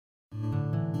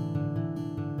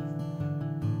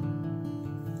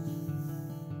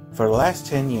For the last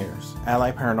 10 years,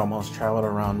 Allied Paranormal has traveled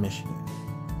around Michigan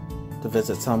to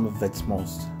visit some of its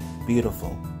most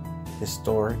beautiful,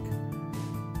 historic,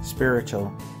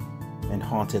 spiritual, and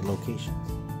haunted locations.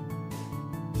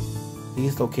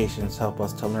 These locations help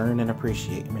us to learn and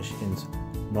appreciate Michigan's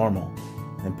normal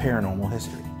and paranormal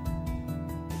history.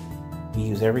 We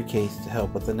use every case to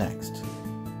help with the next,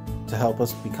 to help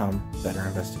us become better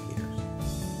investigators,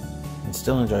 and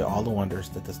still enjoy all the wonders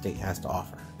that the state has to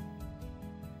offer.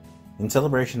 In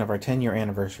celebration of our 10-year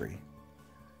anniversary,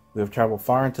 we have traveled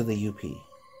far into the UP,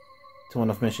 to one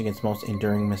of Michigan's most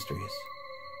enduring mysteries,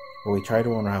 where we try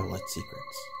to unravel its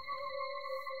secrets.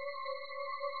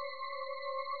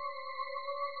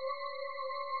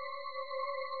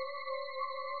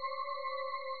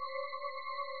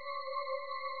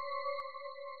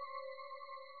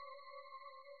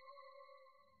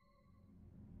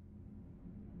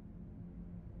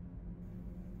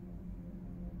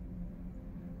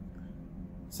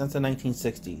 Since the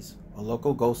 1960s, a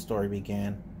local ghost story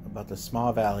began about the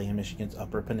small valley in Michigan's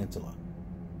Upper Peninsula.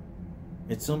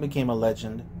 It soon became a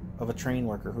legend of a train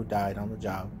worker who died on the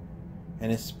job,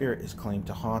 and his spirit is claimed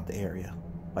to haunt the area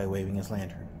by waving his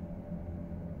lantern.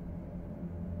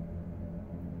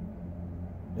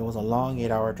 It was a long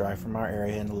 8-hour drive from our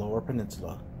area in the Lower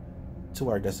Peninsula to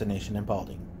our destination in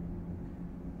Paulding.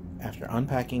 After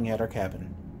unpacking at our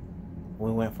cabin,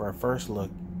 we went for our first look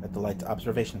at the light's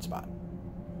observation spot.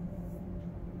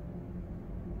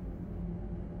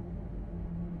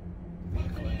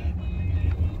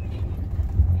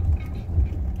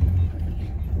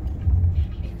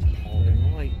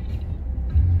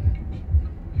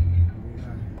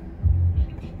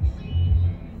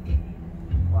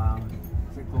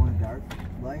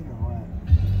 Light or what?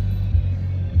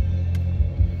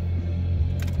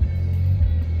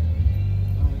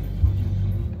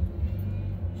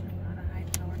 Not a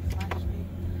high-powered flashlight.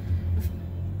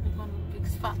 Like one of the big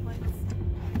spotlights.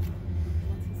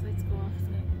 Once these lights go off, it's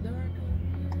like dark.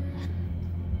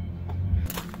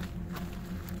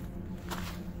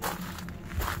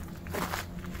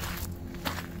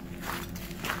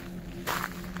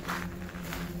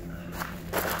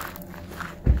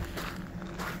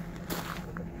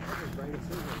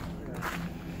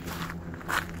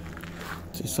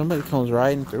 See, somebody comes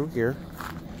riding through here.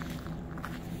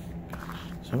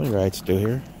 Somebody rides through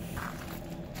here.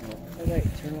 Oh, wait,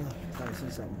 turn off. I thought I see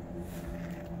something.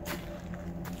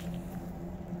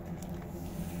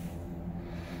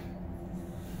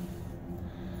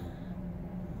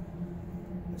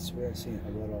 I swear I seen a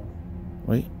little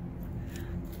Wait.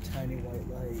 tiny white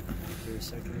light after a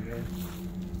second ago.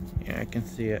 Yeah, I can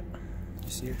see it. You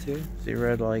see it too? See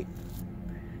red light.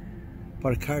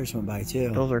 But a car just went by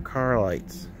too. Those are car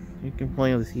lights. You can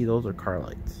plainly see those are car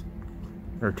lights.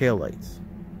 Or tail lights.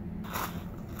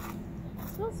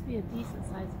 It's supposed to be a decent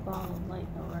sized ball of light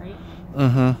though, right?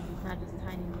 Mm-hmm. Not just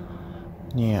tiny little.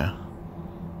 Yeah.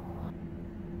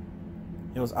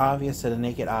 It was obvious to the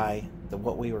naked eye that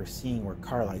what we were seeing were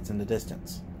car lights in the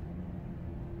distance.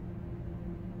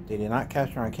 They did not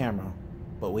capture on camera,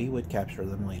 but we would capture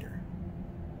them later.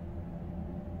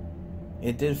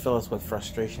 It did fill us with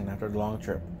frustration after the long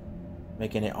trip,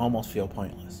 making it almost feel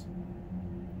pointless.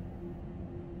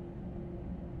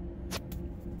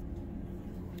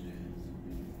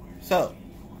 So,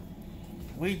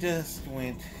 we just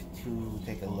went to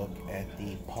take a look at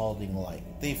the Paulding light.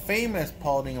 The famous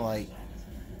Paulding light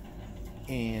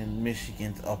in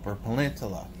Michigan's Upper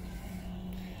Peninsula.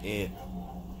 It's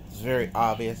very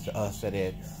obvious to us that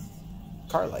it's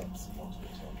car lights.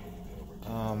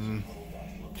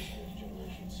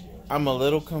 I'm a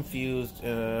little confused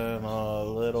and a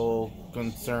little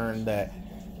concerned that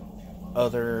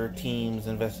other teams,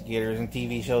 investigators, and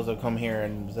TV shows have come here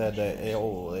and said that,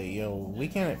 we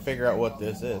can't figure out what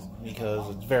this is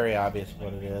because it's very obvious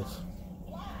what it is.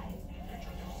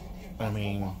 I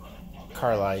mean,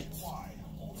 car lights.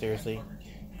 Seriously?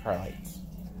 Car lights.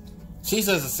 She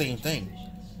says the same thing.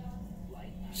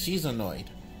 She's annoyed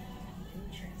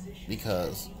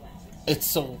because it's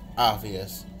so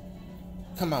obvious.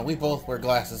 Come on, we both wear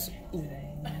glasses.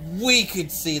 We could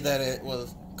see that it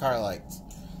was car lights.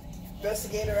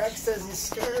 Investigator X says he's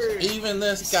scared. Even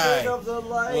this guy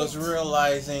was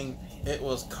realizing it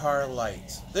was car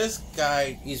lights. This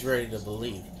guy, he's ready to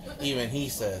believe. Even he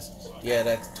says, yeah,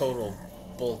 that's total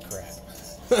bullcrap.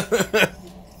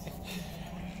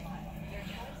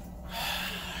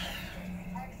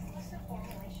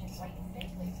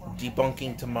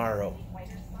 Debunking tomorrow.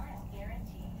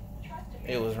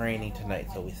 It was raining tonight,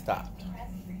 so we stopped.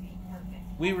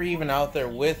 We were even out there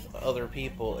with other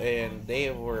people, and they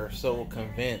were so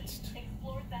convinced.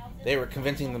 They were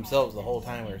convincing themselves the whole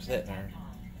time we were sitting there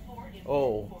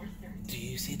Oh, do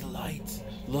you see the lights?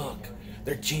 Look,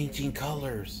 they're changing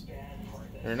colors.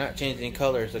 They're not changing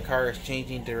colors. The car is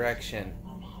changing direction.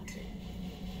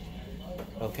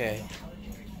 Okay.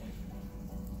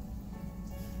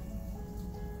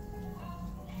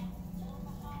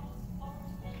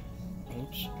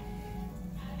 Oops.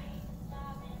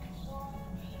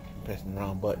 Pressing the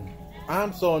wrong button.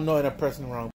 I'm so annoyed I'm pressing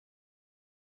the wrong button.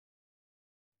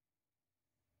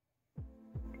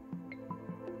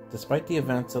 Despite the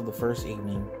events of the first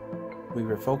evening, we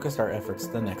refocused our efforts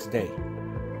the next day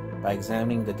by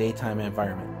examining the daytime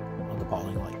environment of the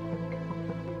Paulding Light.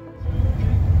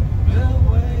 The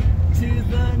way to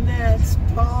the next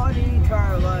party,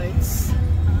 car lights.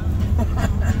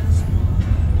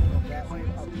 That way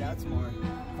up, that's more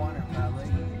funner, probably.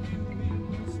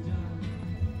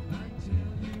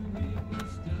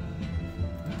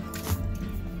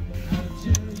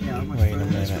 Yeah, how much Wait a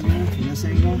further is minute. from here from this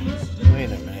angle?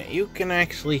 Wait a minute, you can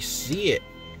actually see it.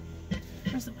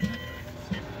 Where's the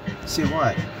binoculars? See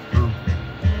what? Oh.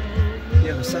 The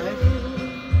other side?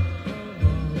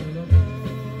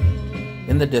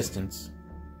 In the distance,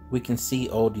 we can see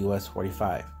old US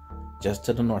 45, just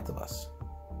to the north of us.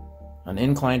 An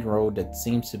inclined road that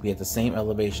seems to be at the same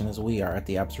elevation as we are at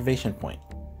the observation point.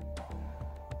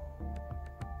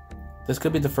 This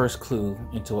could be the first clue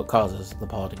into what causes the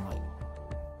Paulding Light.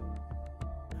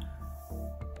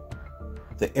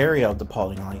 The area of the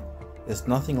Paulding Light is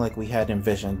nothing like we had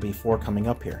envisioned before coming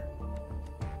up here.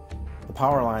 The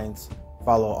power lines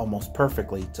follow almost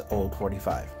perfectly to old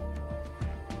 45.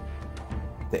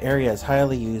 The area is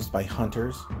highly used by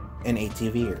hunters and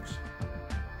ATVers.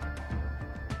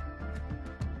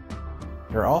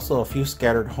 There are also a few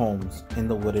scattered homes in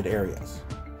the wooded areas.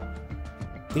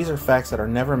 These are facts that are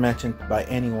never mentioned by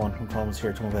anyone who comes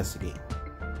here to investigate.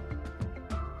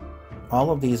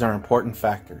 All of these are important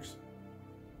factors.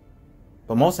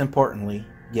 But most importantly,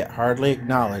 yet hardly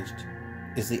acknowledged,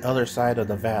 is the other side of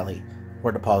the valley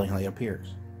where the Paulding Light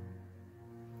appears.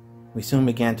 We soon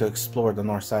began to explore the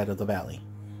north side of the valley.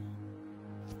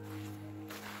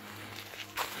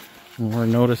 We're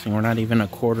noticing we're not even a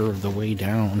quarter of the way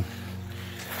down.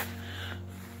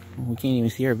 We can't even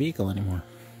see our vehicle anymore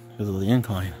because of the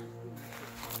incline.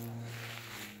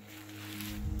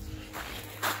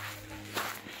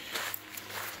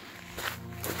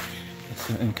 It's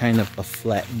in kind of a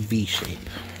flat V shape.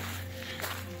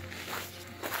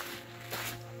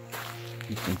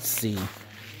 You can see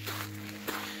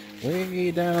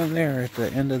way down there at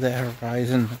the end of the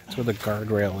horizon, that's where the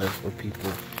guardrail is, where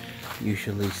people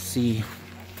usually see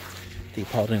the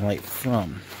Paulding Light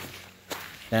from.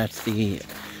 That's the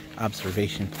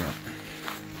observation point.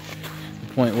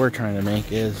 The point we're trying to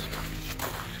make is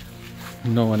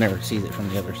no one ever sees it from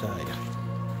the other side.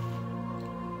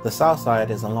 The south side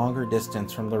is a longer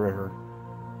distance from the river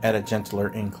at a gentler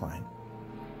incline,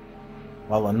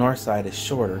 while the north side is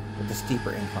shorter with a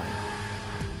steeper incline,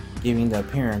 giving the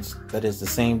appearance that is the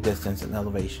same distance in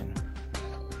elevation.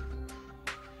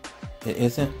 It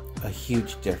isn't a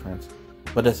huge difference,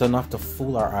 but it's enough to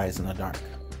fool our eyes in the dark.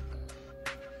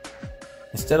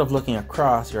 Instead of looking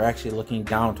across, you're actually looking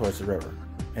down towards the river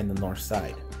and the north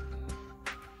side.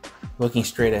 Looking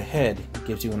straight ahead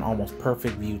gives you an almost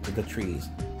perfect view to the trees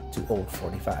to old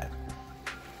 45.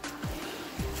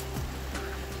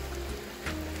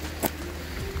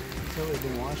 Totally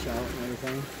been washed out and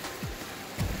everything.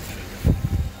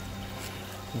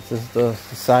 This is the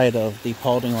side of the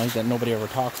Paulding Light that nobody ever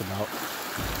talks about.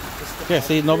 Yeah,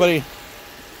 see, nobody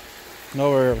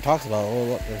ever talks about, oh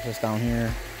look, there's this down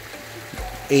here.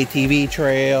 ATV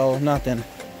trail, nothing.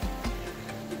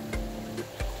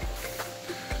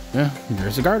 Yeah,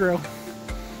 there's a guardrail.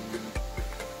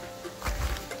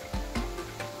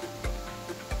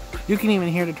 You can even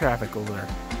hear the traffic over there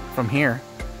from here.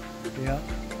 Yeah.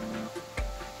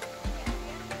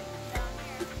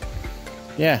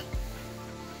 Yeah.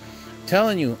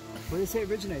 Telling you. Where do they say it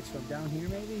originates from? Down here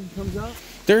maybe? It comes up?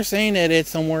 They're saying that it's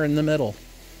somewhere in the middle.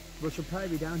 Which will probably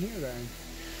be down here then.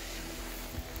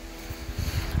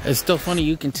 It's still funny,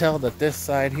 you can tell that this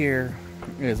side here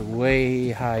is way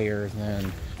higher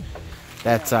than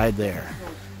that side there.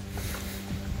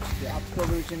 The optical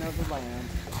region of the land.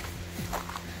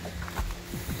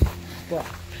 Well,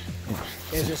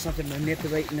 is there something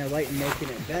manipulating the light and making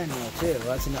it bend though too?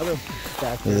 That's another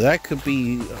factor. That could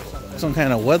be some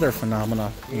kind of weather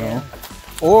phenomena, you know.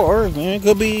 Or it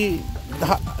could be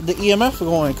the EMF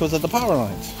going because of the power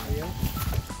lines. Yeah.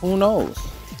 Who knows?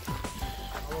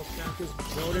 All those factors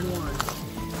rolled in one.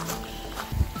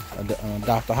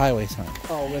 Adopt the highway sign.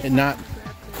 Oh, with And not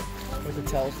it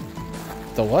tells.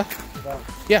 the what? About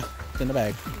Yeah, it's in the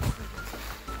bag.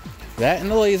 That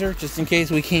and the laser, just in case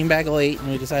we came back late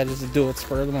and we decided to do it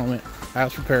spur of the moment. I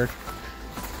was prepared.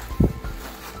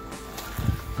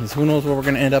 Because who knows where we're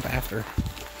going to end up after.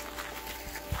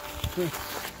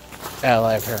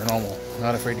 Allied Paranormal.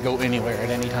 Not afraid to go anywhere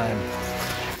at any time.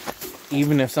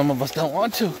 Even if some of us don't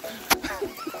want to.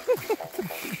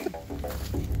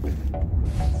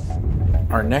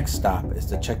 Our next stop is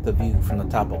to check the view from the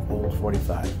top of Old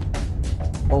 45.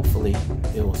 Hopefully,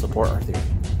 it will support our theory.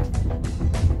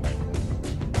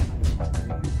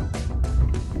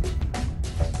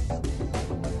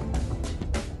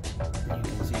 You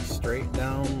can see straight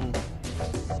down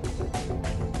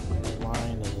the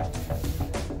line.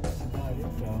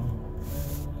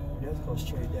 It does go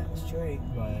straight down straight,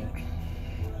 but I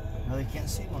really can't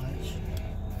see much.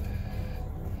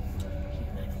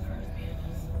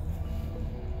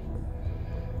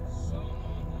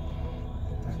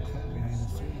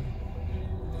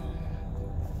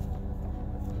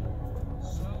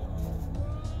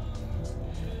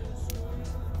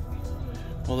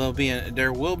 Well,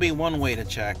 there will be one way to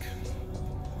check.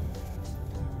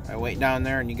 I wait down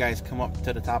there and you guys come up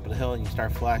to the top of the hill and you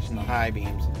start flashing the high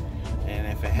beams. And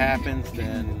if it happens,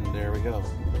 then there we go.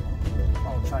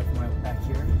 Oh, try from right back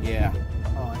here? Yeah.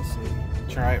 Oh, I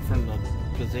see. Try it from the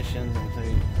positions and so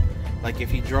like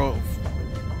if you drove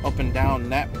up and down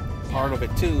that part of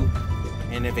it too,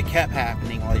 and if it kept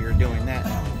happening while you're doing that,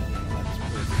 that's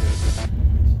pretty good.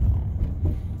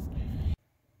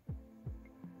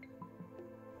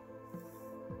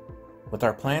 With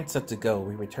our plan set to go,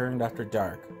 we returned after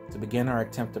dark to begin our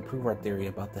attempt to prove our theory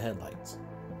about the headlights.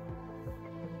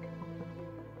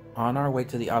 On our way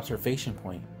to the observation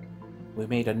point, we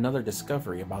made another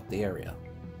discovery about the area.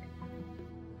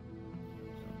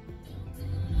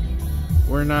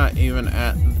 We're not even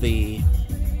at the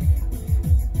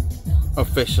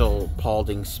official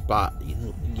Paulding spot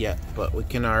yet, but we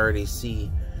can already see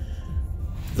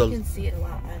You can see it a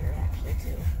lot better actually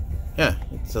too. Yeah,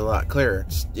 it's a lot clearer.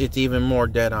 It's even more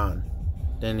dead on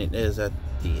than it is at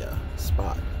the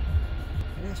spot.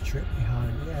 It is trippy how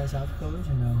that's how it goes,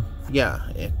 you know. Yeah,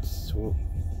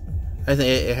 I think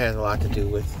it has a lot to do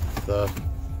with the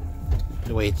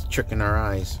way it's tricking our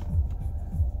eyes.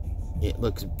 It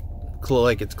looks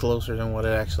like it's closer than what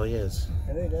it actually is.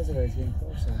 I think that's what it's getting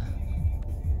closer.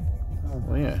 Oh.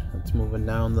 Well, yeah, it's moving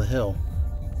down the hill.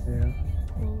 Yeah.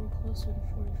 Well, we're closer to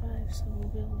 45, so we'll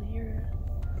be able to hear it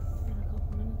in a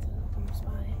couple minutes as it comes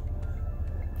by.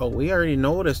 Oh, we already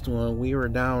noticed when we were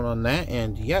down on that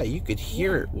end. Yeah, you could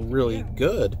hear it really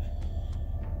good.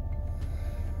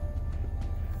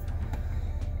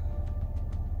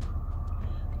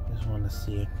 Just want to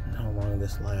see how long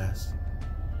this lasts.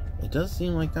 It does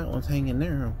seem like that one's hanging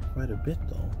there quite a bit,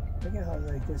 though. Look at how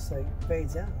this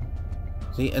fades out.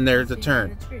 See, and there's a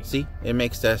turn. See, it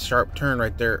makes that sharp turn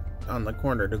right there on the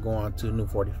corner to go on to New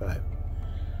 45.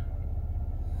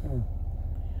 Oh.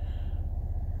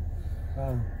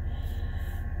 Wow.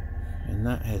 And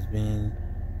that has been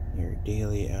your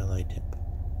daily ally tip.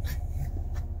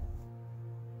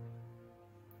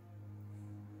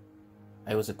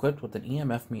 I was equipped with an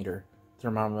EMF meter,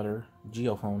 thermometer,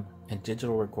 geophone, and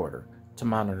digital recorder to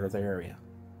monitor the area.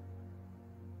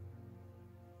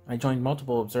 I joined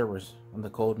multiple observers on the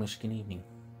cold Michigan evening,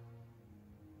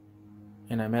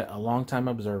 and I met a longtime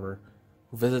observer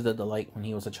who visited the light when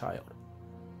he was a child.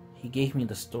 He gave me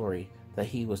the story that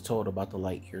he was told about the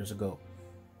light years ago.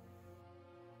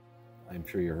 I'm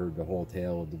sure you heard the whole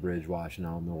tale of the bridge washing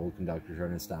out and the old conductor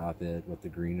trying to stop it with the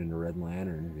green and the red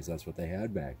lantern, because that's what they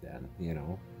had back then, you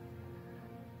know.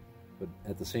 But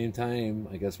at the same time,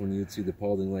 I guess when you'd see the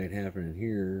Paulding light happening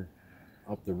here,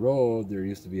 up the road, there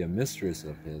used to be a mistress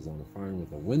of his on the farm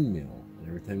with a windmill. And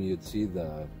every time you'd see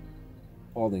the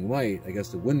Paulding light, I guess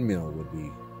the windmill would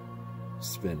be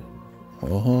spinning.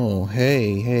 Oh,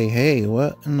 hey,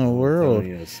 what in the world? I'm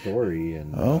telling you a story.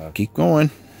 And, oh, keep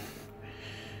going.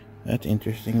 That's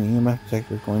interesting. The EMF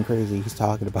detector's going crazy. He's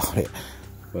talking about it.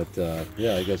 But,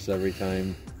 yeah, I guess every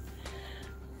time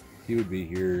he would be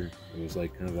here, it was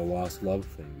like kind of a lost love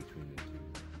thing between the two.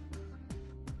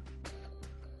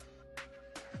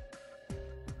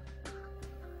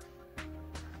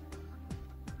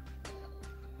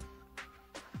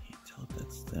 Can't tell if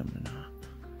that's them or not.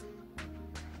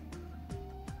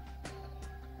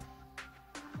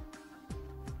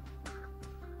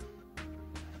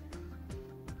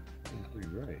 Pretty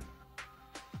right.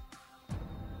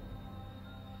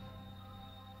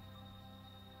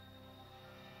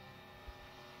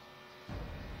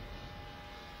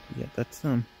 Yeah, that's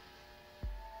them.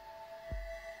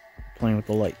 Playing with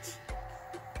the lights.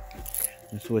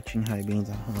 They're switching high beams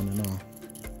on and off.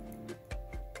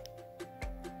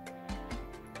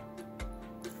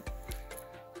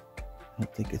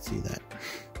 hope they could see that.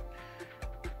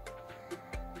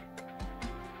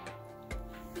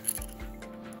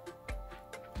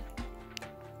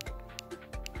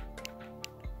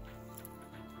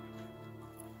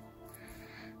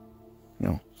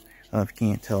 If you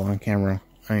can't tell on camera,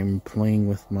 I'm playing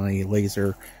with my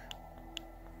laser.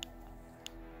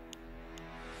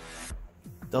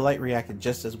 The light reacted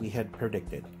just as we had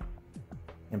predicted,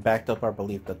 and backed up our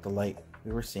belief that the light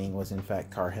we were seeing was in fact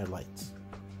car headlights.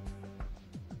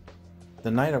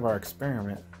 The night of our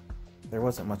experiment, there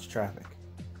wasn't much traffic,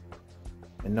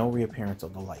 and no reappearance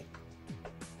of the light.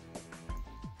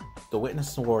 The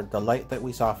witness swore the light that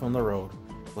we saw from the road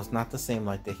was not the same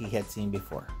light that he had seen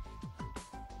before.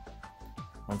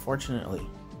 Unfortunately,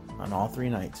 on all 3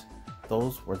 nights,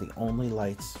 those were the only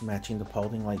lights matching the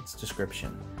Paulding light's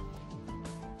description.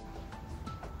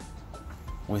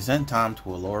 We sent Tom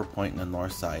to a lower point in the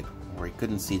north side where he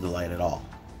couldn't see the light at all,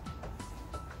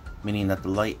 meaning that the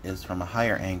light is from a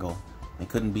higher angle and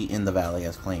couldn't be in the valley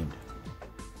as claimed.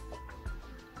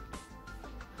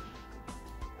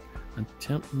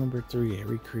 Attempt number 3 at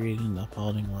recreating the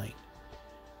Paulding light.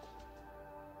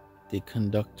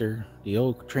 The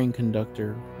old train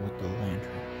conductor with the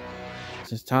lantern.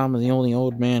 Since Tom is the only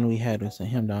old man we had, we sent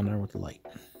him down there with the light.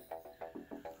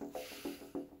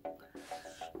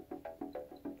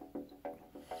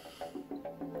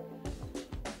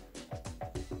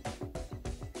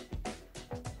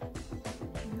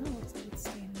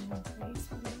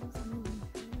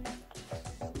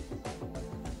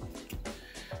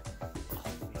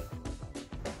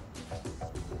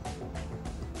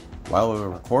 While we were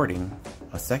recording,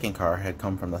 a second car had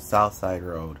come from the south side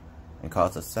road and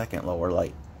caused a second lower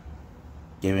light,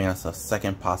 giving us a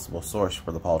second possible source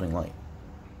for the Paulding light.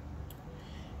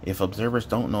 If observers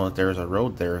don't know that there is a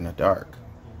road there in the dark,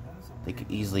 they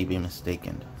could easily be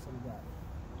mistaken.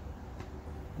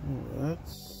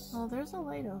 Oh, there's a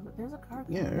light over. There's a car.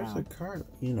 Yeah, there's a car.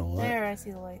 You know what? There, I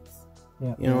see the lights.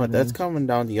 Yeah. You know what? That's coming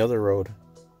down the other road.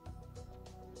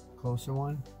 Closer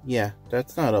one? Yeah,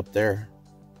 that's not up there.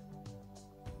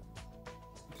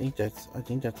 I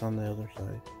think that's on the other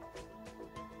side.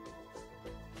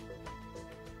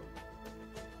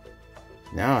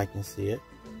 Now I can see it.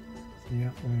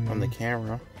 Yeah. On the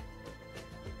camera.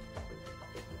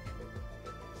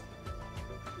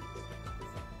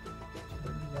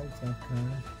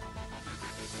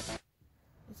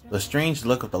 The strange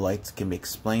look of the lights can be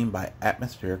explained by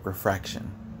atmospheric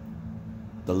refraction.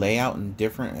 The layout and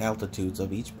different altitudes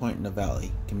of each point in the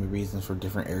valley can be reasons for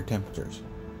different air temperatures,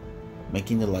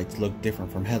 making the lights look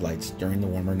different from headlights during the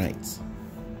warmer nights.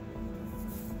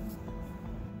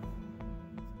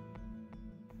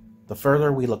 The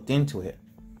further we looked into it,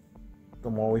 the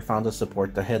more we found to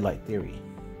support the headlight theory.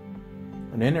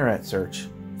 An internet search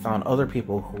found other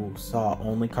people who saw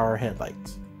only car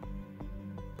headlights,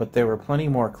 but there were plenty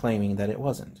more claiming that it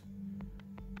wasn't.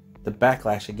 The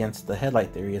backlash against the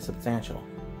headlight theory is substantial.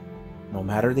 No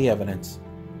matter the evidence,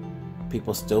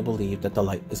 people still believe that the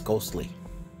light is ghostly.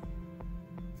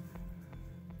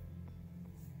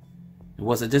 It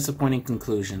was a disappointing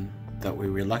conclusion that we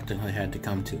reluctantly had to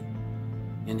come to.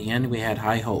 In the end, we had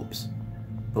high hopes,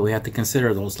 but we had to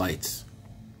consider those lights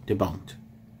debunked.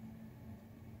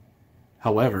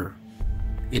 However,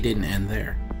 it didn't end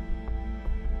there.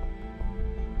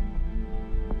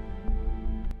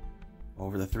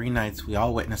 Over the 3 nights, we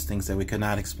all witnessed things that we could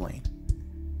not explain.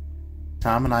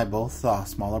 Tom and I both saw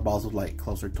smaller balls of light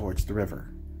closer towards the river.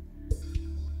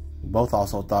 We both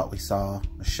also thought we saw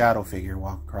a shadow figure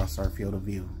walk across our field of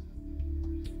view.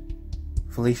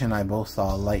 Felicia and I both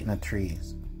saw a light in the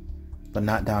trees, but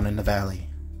not down in the valley.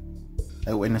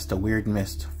 I witnessed a weird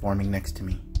mist forming next to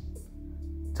me.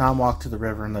 Tom walked to the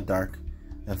river in the dark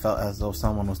and felt as though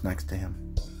someone was next to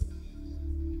him.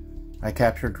 I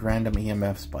captured random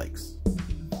EMF spikes.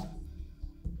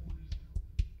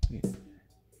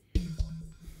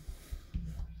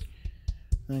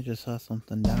 I just saw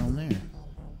something down there.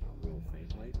 Real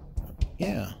faint light?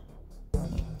 Yeah,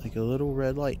 like a little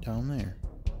red light down there.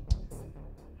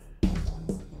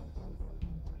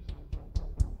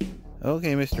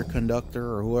 Okay, Mr.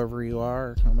 Conductor, or whoever you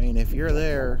are, I mean, if you're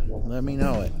there, let me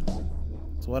know it.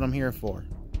 That's what I'm here for.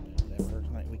 That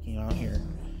first night we came out here,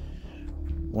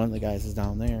 one of the guys is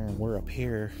down there, and we're up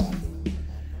here,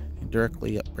 and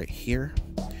directly up right here,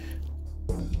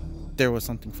 there was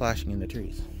something flashing in the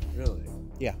trees. Really?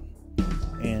 Yeah.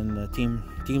 And the team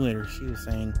leader, she was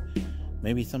saying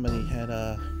maybe somebody had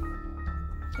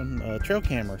some trail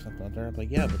camera or something out there. I'm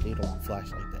like, yeah, but they don't flash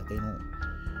like that. They don't.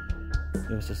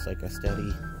 It was just like a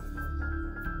steady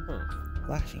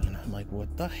flashing, and I'm like,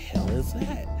 what the hell is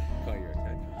that? Caught your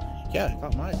attention. Yeah, it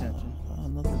caught my attention. Oh,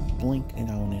 another blink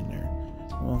down in there. I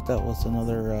don't know if that was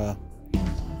another,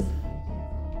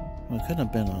 well, it could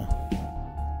have been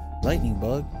a lightning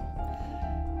bug. I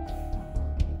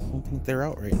don't think they're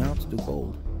out right now. It's too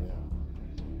cold.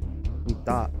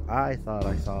 I thought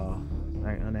I saw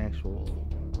an actual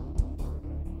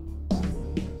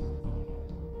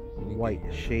white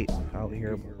shape out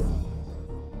here.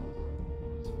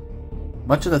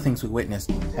 Much of the things we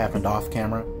witnessed happened off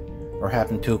camera or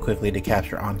happened too quickly to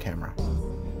capture on camera.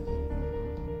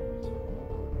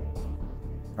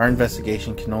 Our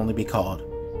investigation can only be called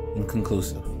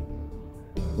inconclusive.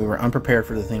 We were unprepared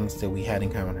for the things that we had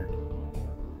encountered.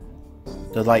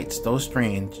 The lights, though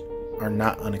strange, are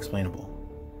not unexplainable.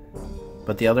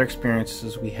 But the other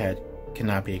experiences we had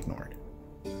cannot be ignored.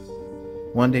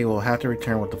 One day we'll have to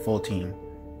return with the full team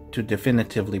to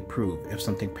definitively prove if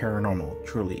something paranormal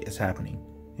truly is happening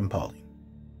in Paulding.